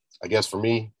I guess for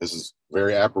me, this is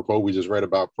very apropos. We just read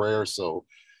about prayer. So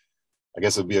I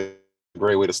guess it'd be a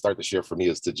great way to start the share for me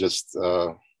is to just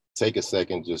take a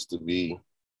second just to be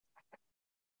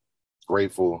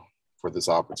grateful for this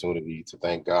opportunity, to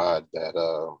thank God that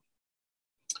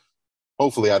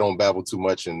hopefully I don't babble too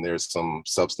much and there's some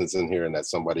substance in here and that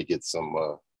somebody gets some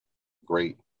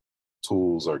great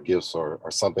tools or gifts or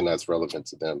something that's relevant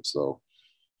to them. So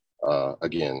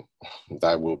again,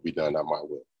 thy will be done, not my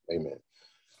will. Amen.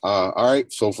 All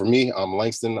right. So for me, I'm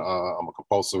Langston. I'm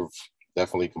a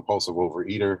definitely compulsive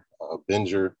overeater,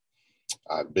 binger.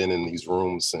 I've been in these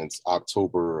rooms since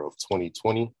October of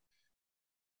 2020.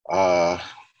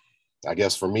 I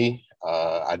guess for me,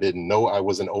 I didn't know I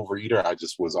was an overeater. I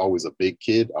just was always a big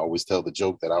kid. I always tell the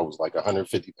joke that I was like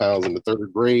 150 pounds in the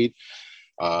third grade.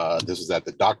 This was at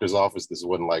the doctor's office. This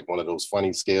wasn't like one of those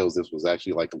funny scales. This was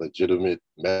actually like a legitimate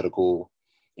medical,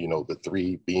 the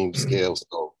 3-beam scale.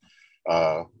 So,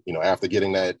 after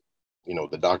getting that,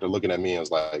 the doctor looking at me and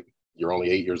was like, you're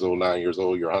only 8 years old, 9 years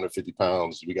old, you're 150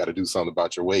 pounds. We got to do something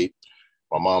about your weight.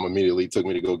 My mom immediately took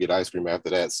me to go get ice cream after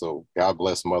that. So God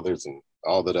bless mothers and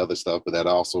all that other stuff. But that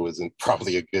also isn't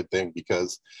probably a good thing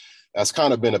because that's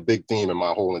kind of been a big theme in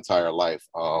my whole entire life.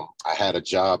 I had a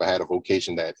job, I had a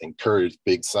vocation that encouraged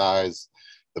big size.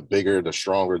 The bigger, the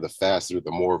stronger, the faster,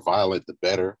 the more violent, the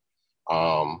better.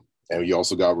 And you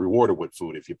also got rewarded with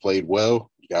food. If you played well,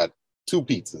 you got 2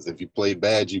 pizzas. If you played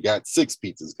bad, you got 6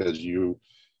 pizzas because you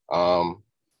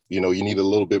needed a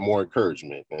little bit more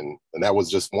encouragement. And that was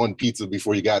just 1 pizza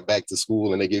before you got back to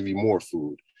school and they gave you more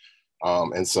food.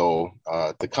 And so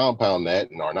to compound that,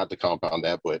 or not to compound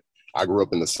that, but I grew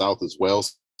up in the South as well.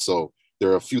 So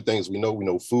there are a few things we know. We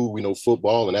know food, we know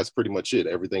football, and that's pretty much it.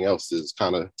 Everything else is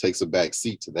kind of takes a back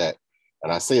seat to that.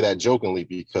 And I say that jokingly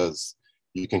because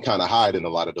you can kind of hide in a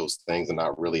lot of those things and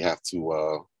not really have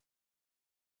to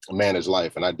manage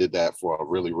life. And I did that for a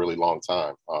really, really long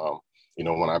time.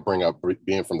 When I bring up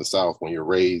being from the South, when you're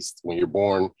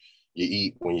born, you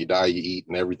eat, when you die, you eat,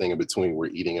 and everything in between, we're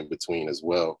eating in between as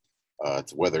well,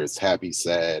 to whether it's happy,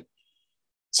 sad.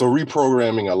 So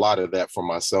reprogramming a lot of that for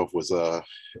myself is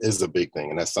a big thing.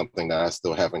 And that's something that I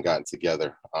still haven't gotten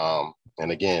together.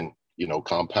 And again,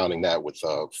 compounding that with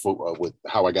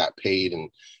how I got paid and,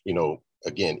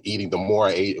 again, eating, the more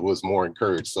I ate, it was more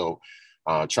encouraged. So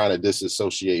trying to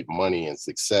disassociate money and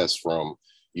success from,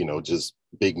 just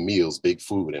big meals, big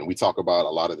food. And we talk about a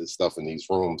lot of this stuff in these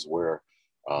rooms where,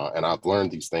 and I've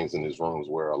learned these things in these rooms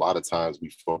where a lot of times we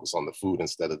focus on the food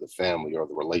instead of the family or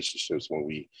the relationships when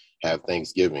we have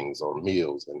Thanksgivings or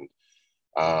meals. And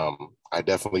I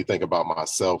definitely think about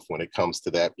myself when it comes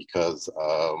to that because,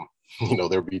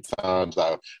 there'll be times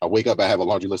I wake up, I have a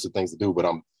laundry list of things to do, but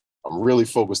I'm really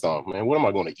focused on, man, what am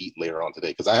I going to eat later on today?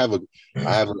 Because I have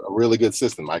a really good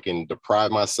system. I can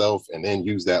deprive myself and then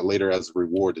use that later as a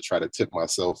reward to try to tip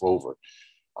myself over.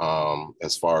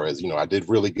 As far as, I did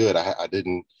really good. I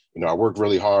didn't, I worked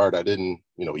really hard. I didn't,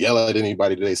 yell at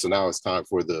anybody today. So now it's time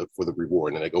for the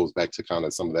reward. And it goes back to kind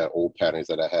of some of that old patterns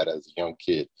that I had as a young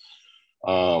kid.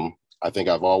 I think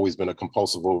I've always been a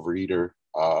compulsive overeater,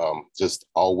 just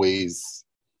always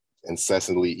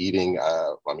incessantly eating.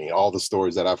 All the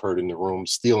stories that I've heard in the room,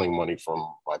 stealing money from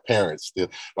my parents.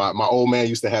 My old man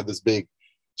used to have this big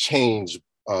change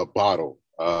bottle.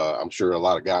 I'm sure a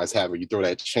lot of guys have it. You throw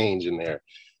that change in there.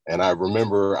 And I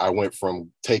remember I went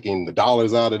from taking the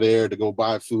dollars out of there to go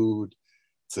buy food,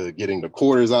 to getting the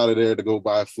quarters out of there to go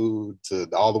buy food, to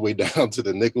all the way down to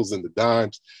the nickels and the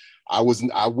dimes. I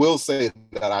will say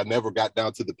that I never got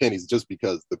down to the pennies just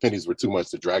because the pennies were too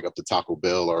much to drag up to Taco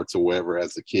Bell or to wherever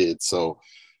as a kid. So,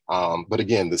 but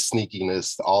again, the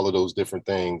sneakiness, all of those different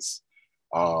things,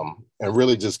 and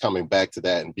really just coming back to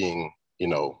that and being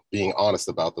honest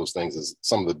about those things is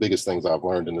some of the biggest things I've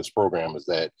learned in this program is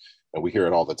that, and we hear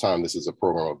it all the time, this is a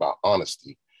program about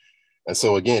honesty. And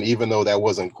so again, even though that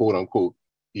wasn't quote unquote,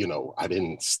 I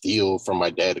didn't steal from my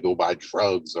dad to go buy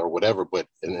drugs or whatever, but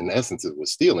in essence, it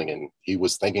was stealing. And he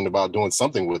was thinking about doing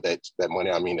something with that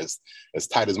money. I mean, as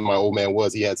tight as my old man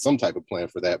was, he had some type of plan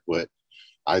for that, but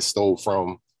I stole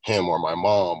from him or my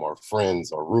mom or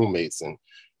friends or roommates. And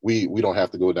we don't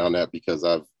have to go down that because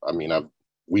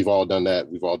we've all done that.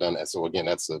 We've all done that. So again,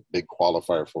 that's a big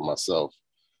qualifier for myself.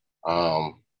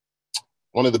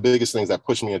 One of the biggest things that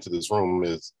pushed me into this room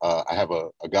is I have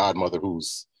a godmother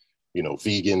who's,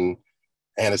 vegan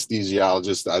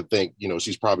anesthesiologist. I think,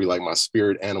 she's probably like my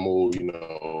spirit animal,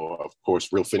 of course,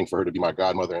 real fitting for her to be my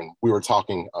godmother. And we were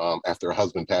talking after her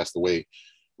husband passed away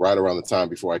right around the time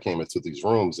before I came into these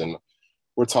rooms. And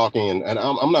we're talking, and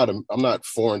I'm not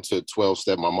foreign to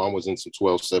 12-step. My mom was in some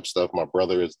 12-step stuff. My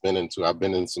brother I've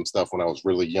been in some stuff when I was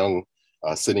really young.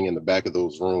 sitting in the back of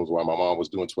those rooms while my mom was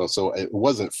doing 12. So it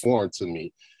wasn't foreign to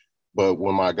me. But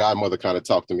when my godmother kind of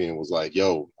talked to me and was like,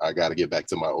 yo, I got to get back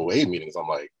to my OA meetings, I'm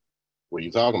like, what are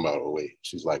you talking about, OA?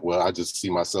 She's like, well, I just see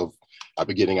myself, I've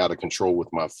been getting out of control with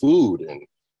my food. And,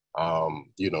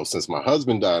 since my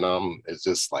husband died, it's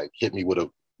just like hit me with a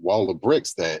wall of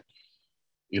bricks that,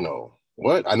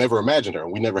 what? I never imagined her.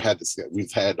 We never had this.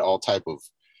 We've had all type of,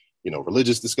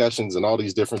 religious discussions and all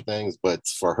these different things. But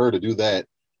for her to do that,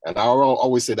 and I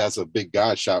always say that's a big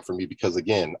God shot for me because,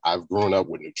 again, I've grown up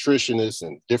with nutritionists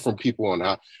and different people, and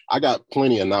how I got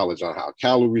plenty of knowledge on how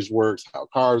calories works, how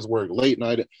carbs work, late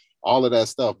night, all of that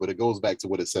stuff. But it goes back to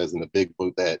what it says in the big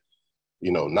book that,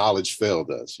 knowledge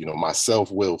failed us. My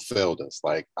self-will failed us.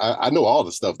 Like I know all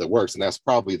the stuff that works, and that's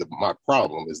probably my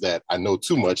problem is that I know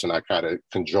too much and I kind of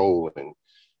cajole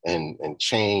and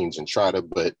change and try to,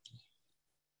 but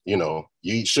you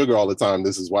eat sugar all the time.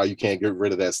 This is why you can't get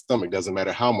rid of that stomach. Doesn't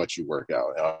matter how much you work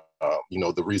out.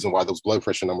 The reason why those blood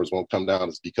pressure numbers won't come down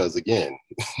is because, again,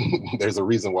 there's a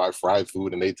reason why fried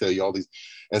food, and they tell you all these.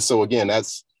 And so, again,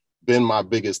 that's been my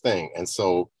biggest thing. And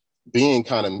so being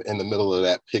kind of in the middle of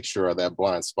that picture or that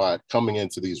blind spot, coming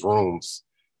into these rooms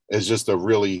is just a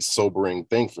really sobering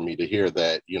thing for me to hear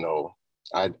that,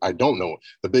 I don't know.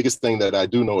 The biggest thing that I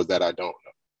do know is that I don't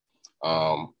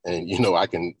know. I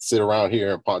can sit around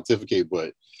here and pontificate,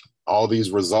 but all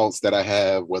these results that I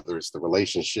have, whether it's the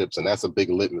relationships, and that's a big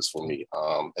litmus for me,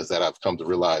 is that I've come to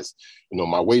realize,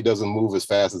 my weight doesn't move as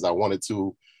fast as I wanted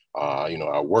to.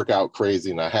 I work out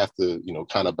crazy and I have to,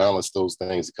 kind of balance those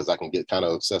things because I can get kind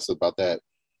of obsessive about that.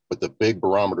 But the big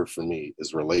barometer for me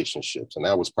is relationships. And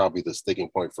that was probably the sticking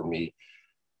point for me,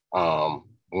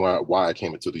 why I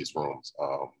came into these rooms.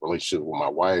 Relationship with my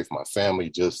wife, my family,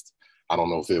 just, I don't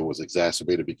know if it was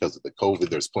exacerbated because of the COVID.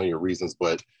 There's plenty of reasons,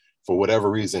 but for whatever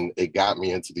reason, it got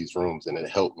me into these rooms and it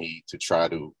helped me to try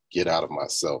to get out of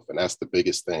myself. And that's the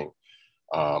biggest thing.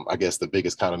 I guess the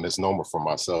biggest kind of misnomer for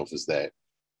myself is that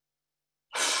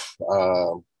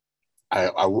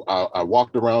I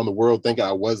walked around the world thinking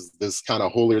I was this kind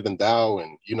of holier than thou.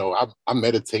 And, I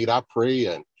meditate, I pray,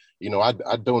 and,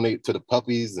 I donate to the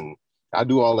puppies and I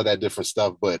do all of that different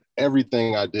stuff. But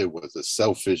everything I did was a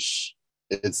selfish,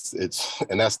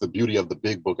 and that's the beauty of the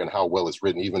big book and how well it's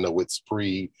written, even though it's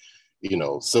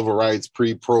civil rights,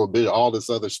 pre-prohibition, all this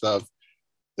other stuff.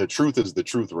 The truth is the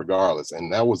truth regardless.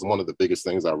 And that was one of the biggest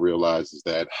things I realized is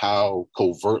that how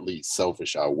covertly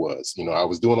selfish I was. I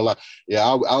was doing a lot. Yeah,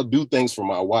 I'll do things for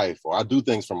my wife or I'll do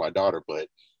things for my daughter, but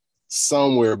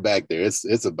somewhere back there,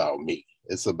 it's about me.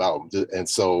 It's about, and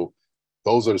so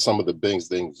those are some of the big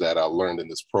things that I learned in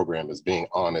this program is being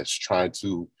honest, trying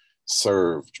to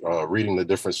serve, reading the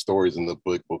different stories in the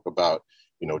book about,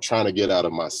 trying to get out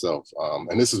of myself.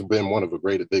 And this has been one of the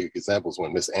great big examples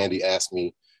when Miss Andy asked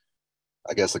me,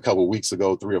 I guess a couple of weeks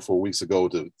ago, 3 or 4 weeks ago,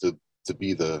 to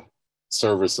be the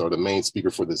service or the main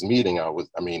speaker for this meeting.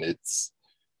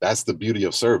 That's the beauty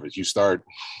of service. You start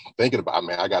thinking about,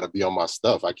 man, I got to be on my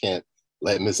stuff. I can't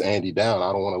let Miss Andy down.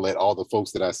 I don't want to let all the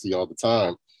folks that I see all the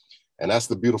time. And that's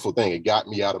the beautiful thing. It got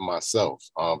me out of myself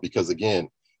because, again,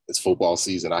 it's football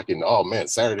season. I can, oh man,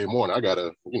 Saturday morning, I got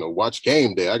to, watch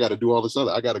game day. I got to do all this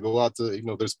other. I got to go out to,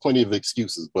 there's plenty of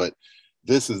excuses, but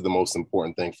this is the most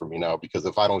important thing for me now, because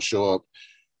if I don't show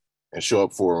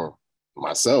up for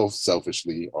myself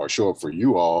selfishly or show up for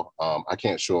you all, I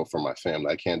can't show up for my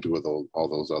family. I can't do all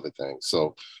those other things.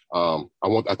 So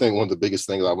I think one of the biggest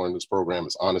things I learned in this program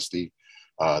is honesty.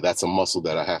 That's a muscle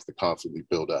that I have to constantly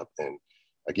build up. And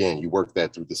again, you work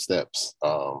that through the steps.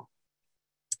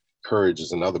 Courage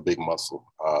is another big muscle.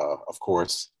 Of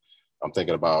course, I'm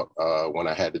thinking about when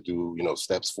I had to do,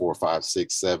 steps 4, 5,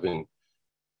 6, 7.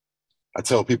 I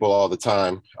tell people all the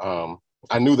time,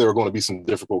 I knew there were going to be some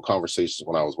difficult conversations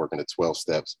when I was working at 12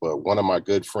 steps, but one of my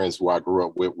good friends who I grew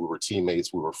up with, we were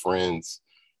teammates, we were friends,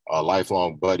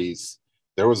 lifelong buddies.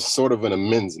 There was sort of an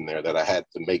amends in there that I had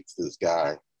to make to this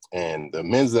guy. And the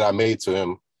amends that I made to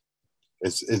him,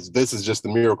 this is just the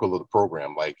miracle of the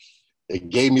program. Like, it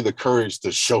gave me the courage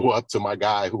to show up to my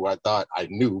guy who I thought I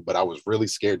knew, but I was really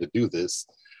scared to do this.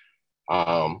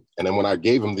 And then when I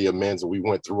gave him the amends and we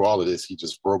went through all of this, he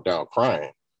just broke down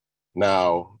crying.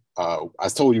 Now, I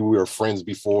told you we were friends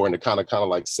before and it kind of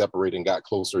like separated and got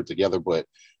closer together, but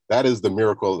that is the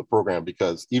miracle of the program,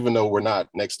 because even though we're not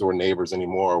next door neighbors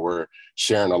anymore, we're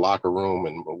sharing a locker room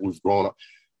and we've grown up,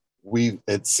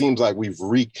 it seems like we've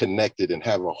reconnected and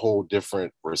have a whole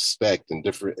different respect and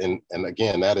different. And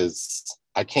again, that is,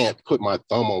 I can't put my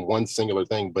thumb on one singular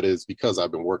thing, but it's because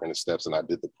I've been working the steps and I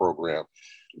did the program,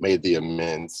 made the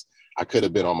amends. I could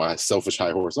have been on my selfish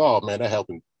high horse. Oh man, that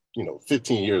happened,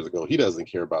 15 years ago. He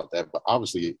doesn't care about that, but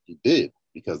obviously he did.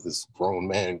 because this grown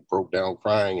man broke down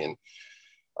crying,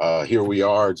 and here we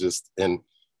are and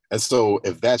so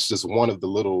if that's just one of the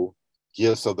little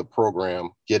gifts of the program,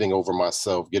 getting over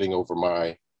myself, getting over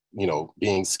my,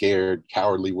 being scared,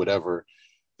 cowardly, whatever,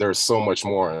 there's so much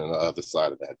more on the other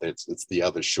side of that. It's the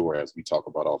other shore, as we talk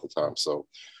about all the time. So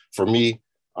for me,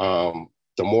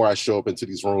 the more I show up into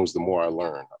these rooms, the more I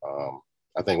learn.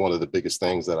 I think one of the biggest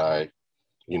things that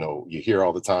you hear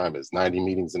all the time is 90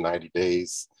 meetings in 90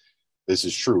 days. This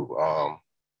is true.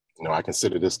 I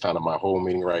consider this kind of my whole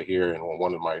meeting right here. And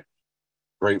one of my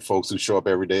great folks who show up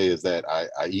every day is that I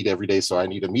eat every day, so I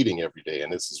need a meeting every day.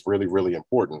 And this is really, really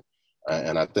important.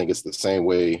 And I think it's the same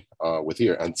way with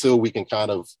here until we can kind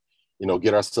of,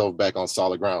 get ourselves back on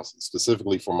solid ground.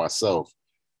 Specifically for myself,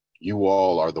 you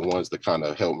all are the ones that kind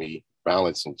of help me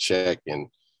balance and check and,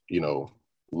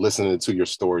 listening to your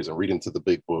stories and reading to the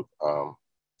big book.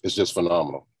 It's just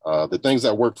phenomenal. The things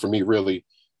that work for me really,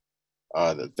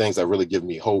 the things that really give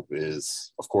me hope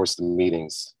is, of course, the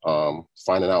meetings,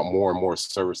 finding out more and more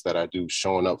service that I do,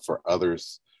 showing up for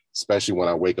others, especially when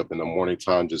I wake up in the morning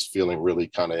time, just feeling really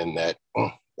kind of in that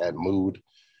mood.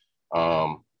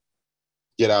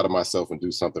 Get out of myself and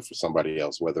do something for somebody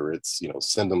else, whether it's,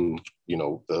 send them,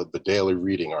 the daily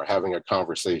reading or having a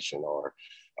conversation or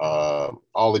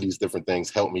all of these different things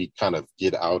help me kind of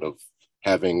get out of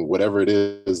having whatever it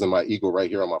is in my ego right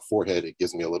here on my forehead. It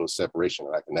gives me a little separation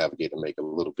and I can navigate and make a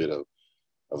little bit of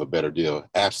a better deal.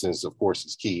 Abstinence, of course,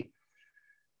 is key.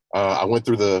 I went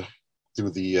through the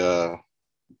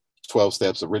 12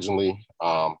 steps originally,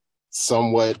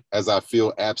 somewhat as I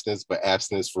feel abstinence, but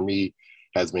abstinence for me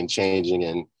has been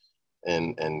changing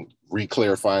and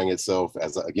re-clarifying itself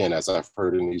as I've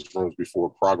heard in these rooms before,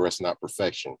 progress, not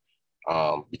perfection.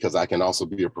 Because I can also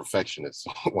be a perfectionist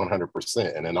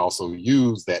 100% and then also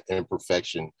use that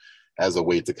imperfection as a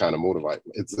way to kind of motivate.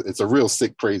 It's a real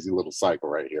sick, crazy little cycle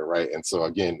right here, right? And so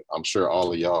again, I'm sure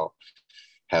all of y'all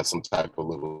have some type of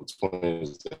little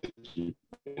twins that you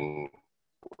can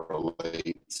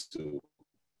relate to.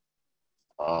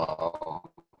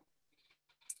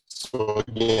 So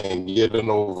again, getting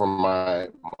over my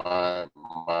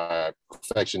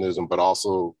perfectionism, but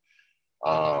also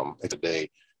today,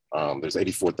 there's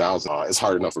 84,000. It's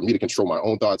hard enough for me to control my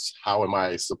own thoughts. How am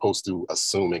I supposed to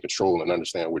assume and control and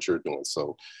understand what you're doing?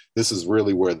 So this is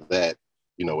really where that,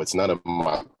 it's none of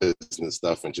my business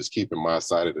stuff and just keeping my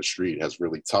side of the street has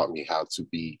really taught me how to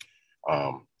be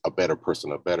a better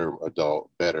person, a better adult,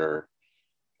 better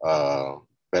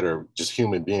just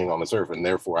human being on this earth. And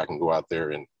therefore I can go out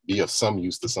there and be of some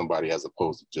use to somebody as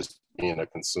opposed to just being a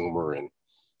consumer and,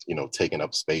 taking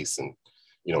up space and,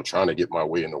 trying to get my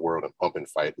way in the world and pump and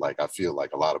fight like I feel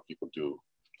like a lot of people do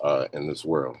in this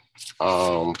world.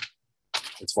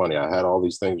 It's funny, I had all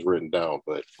these things written down,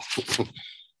 but it's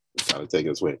kind of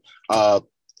taking its way. A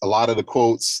lot of the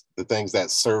quotes, the things that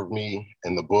served me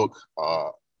in the book,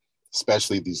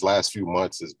 especially these last few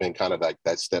months, has been kind of like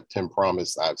that step 10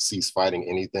 promise. I've ceased fighting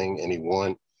anything,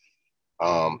 anyone.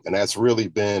 And that's really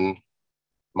been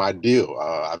my deal.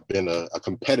 I've been a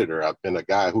competitor. I've been a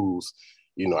guy who's,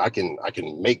 I can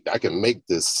make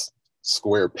this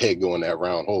square peg go in that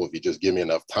round hole if you just give me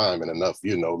enough time and enough,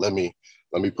 let me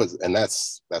put, and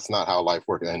that's not how life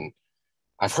works. And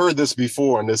I've heard this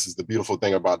before, and this is the beautiful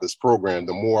thing about this program.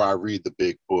 The more I read the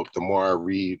big book, the more I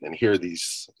read and hear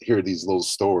these little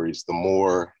stories, the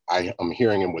more I'm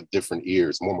hearing them with different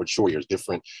ears, more mature ears,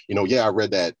 different, I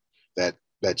read that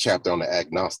chapter on the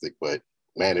agnostic, but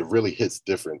man, it really hits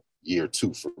different year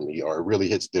 2 for me, or it really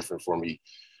hits different for me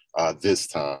this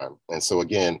time. And so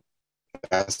again,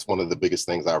 that's one of the biggest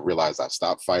things I realized. I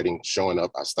stopped fighting showing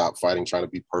up. I stopped fighting trying to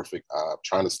be perfect,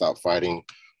 trying to stop fighting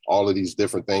all of these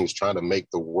different things, trying to make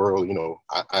the world,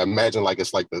 I imagine like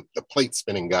it's like the plate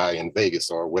spinning guy in Vegas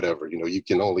or whatever,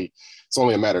 it's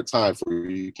only a matter of time for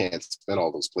you can't spin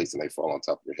all those plates and they fall on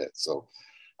top of your head. So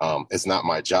it's not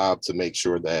my job to make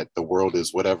sure that the world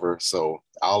is whatever. So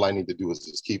all I need to do is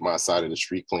just keep my side of the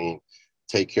street clean,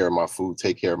 take care of my food,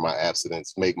 take care of my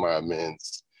abstinence, make my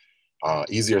amends.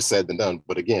 Easier said than done.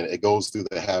 But again, it goes through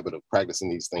the habit of practicing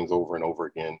these things over and over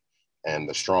again. And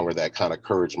the stronger that kind of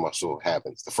courage muscle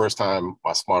happens. The first time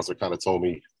my sponsor kind of told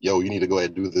me, yo, you need to go ahead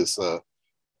and do this,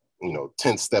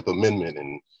 10th step amendment.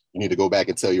 And you need to go back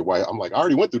and tell your wife. I'm like, I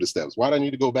already went through the steps. Why do I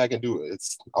need to go back and do it?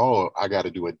 I got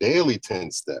to do a daily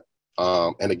 10 step.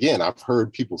 And again, I've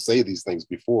heard people say these things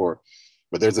before,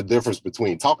 but there's a difference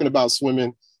between talking about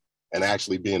swimming and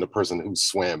actually being a person who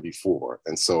swam before.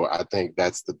 And so I think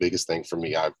that's the biggest thing for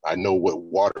me. I know what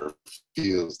water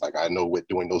feels like. I know what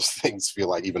doing those things feel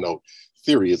like, even though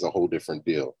theory is a whole different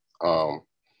deal.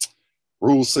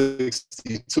 Rule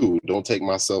 62, don't take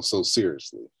myself so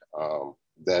seriously.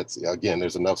 that's, again,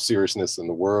 there's enough seriousness in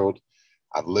the world.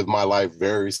 I've lived my life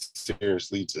very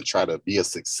seriously to try to be a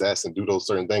success and do those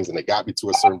certain things. And it got me to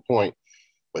a certain point,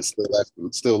 but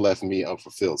still left me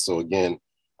unfulfilled. So again,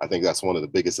 I think that's one of the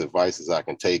biggest advices I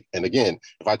can take. And again,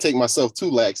 if I take myself too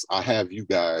lax, I have you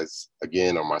guys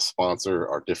again, or my sponsor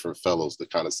or different fellows to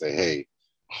kind of say, hey,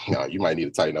 you might need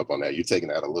to tighten up on that. You're taking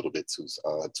that a little bit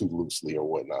too loosely or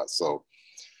whatnot. So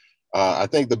I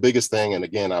think the biggest thing, and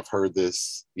again, I've heard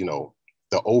this,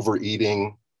 the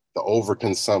overeating, the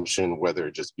overconsumption, whether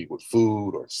it just be with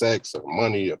food or sex or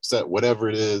money, upset, whatever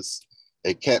it is,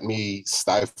 it kept me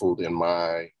stifled in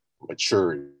my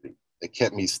maturity. It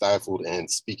kept me stifled in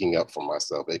speaking up for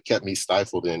myself. It kept me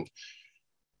stifled in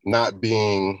not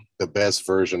being the best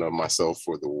version of myself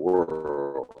for the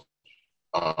world.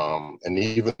 And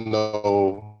even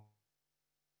though,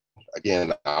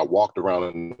 again, I walked around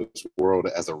in this world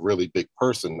as a really big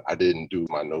person, I didn't do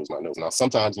my nose. Now,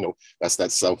 sometimes, that's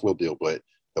that self-will deal, but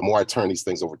the more I turn these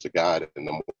things over to God and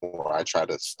the more I try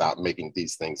to stop making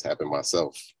these things happen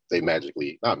myself, they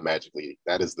not magically,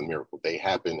 that is the miracle. They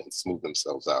happen and smooth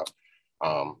themselves out.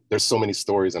 There's so many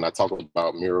stories, and I talk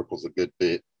about miracles a good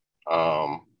bit.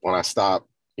 When I stopped,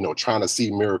 trying to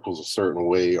see miracles a certain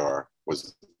way or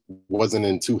wasn't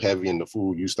in too heavy in the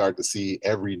food, you start to see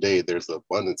every day there's an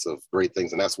abundance of great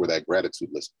things. And that's where that gratitude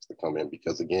list to come in.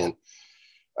 Because again,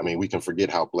 we can forget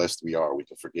how blessed we are. We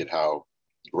can forget how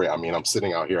great. I'm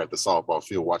sitting out here at the softball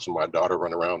field watching my daughter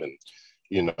run around and,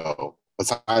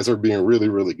 besides her being really,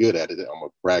 really good at it, I'm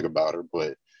gonna brag about her,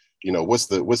 but what's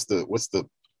the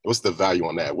value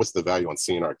on that? What's the value on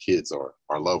seeing our kids or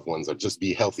our loved ones or just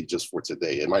be healthy just for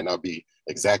today? It might not be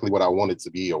exactly what I want it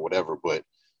to be or whatever, but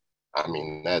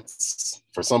that's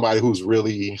for somebody who's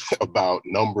really about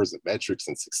numbers and metrics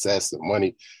and success and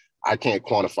money. I can't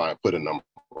quantify and put a number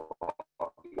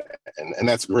on that. And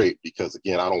that's great because,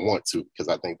 again, I don't want to, because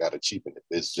I think that achievement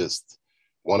is just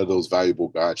one of those valuable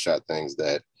God shot things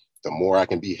that the more I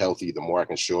can be healthy, the more I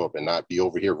can show up and not be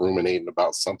over here ruminating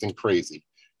about something crazy,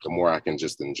 the more I can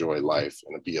just enjoy life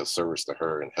and be of service to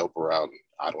her and help her out.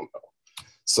 I don't know.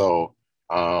 So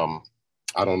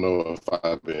I don't know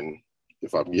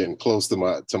if I'm getting close to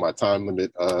my time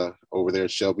limit over there,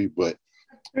 Shelby, but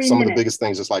some of the biggest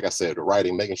things, just like I said, the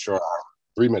writing, making sure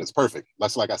 3 minutes, perfect.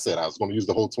 That's like I said, I was going to use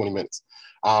the whole 20 minutes.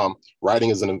 Writing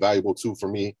is an invaluable tool for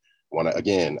me.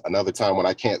 Again, another time when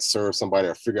I can't serve somebody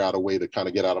or figure out a way to kind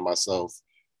of get out of myself,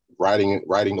 writing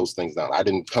those things down. I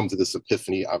didn't come to this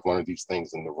epiphany. I've learned these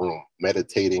things in the room.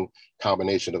 Meditating,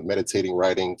 combination of meditating,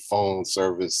 writing, phone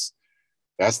service.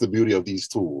 That's the beauty of these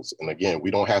tools. And again, we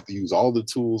don't have to use all the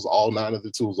tools, all 9 of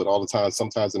the tools at all the time.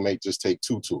 Sometimes it may just take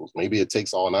 2 tools. Maybe it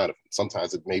takes all 9 of them.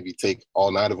 Sometimes it maybe take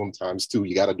all 9 of them times 2.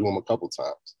 You got to do them a couple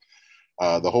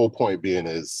times. The whole point being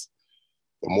is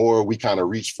the more we kind of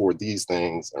reach for these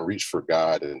things and reach for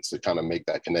God and to kind of make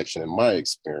that connection in my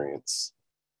experience,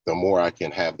 the more I can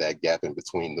have that gap in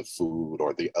between the food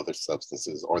or the other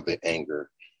substances or the anger.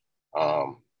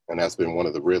 And that's been one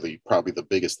of probably the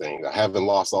biggest things. I haven't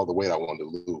lost all the weight I wanted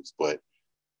to lose, but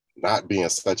not being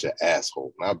such an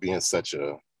asshole, not being such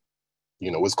a,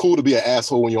 it's cool to be an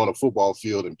asshole when you're on a football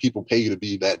field and people pay you to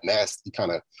be that nasty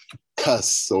kind of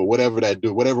cuss or whatever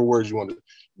whatever words you want to,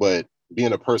 but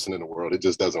being a person in the world, it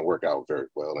just doesn't work out very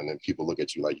well. And then people look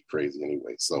at you like you're crazy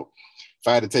anyway. So if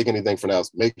I had to take anything from that,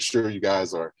 make sure you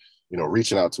guys are,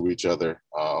 reaching out to each other.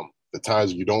 The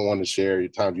times you don't want to share, the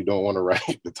times you don't want to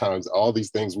write, the times, all these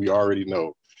things we already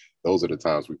know, those are the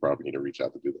times we probably need to reach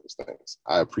out to do those things.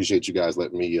 I appreciate you guys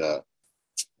letting me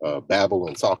babble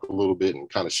and talk a little bit and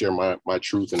kind of share my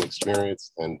truth and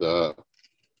experience. And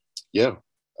yeah,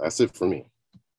 that's it for me.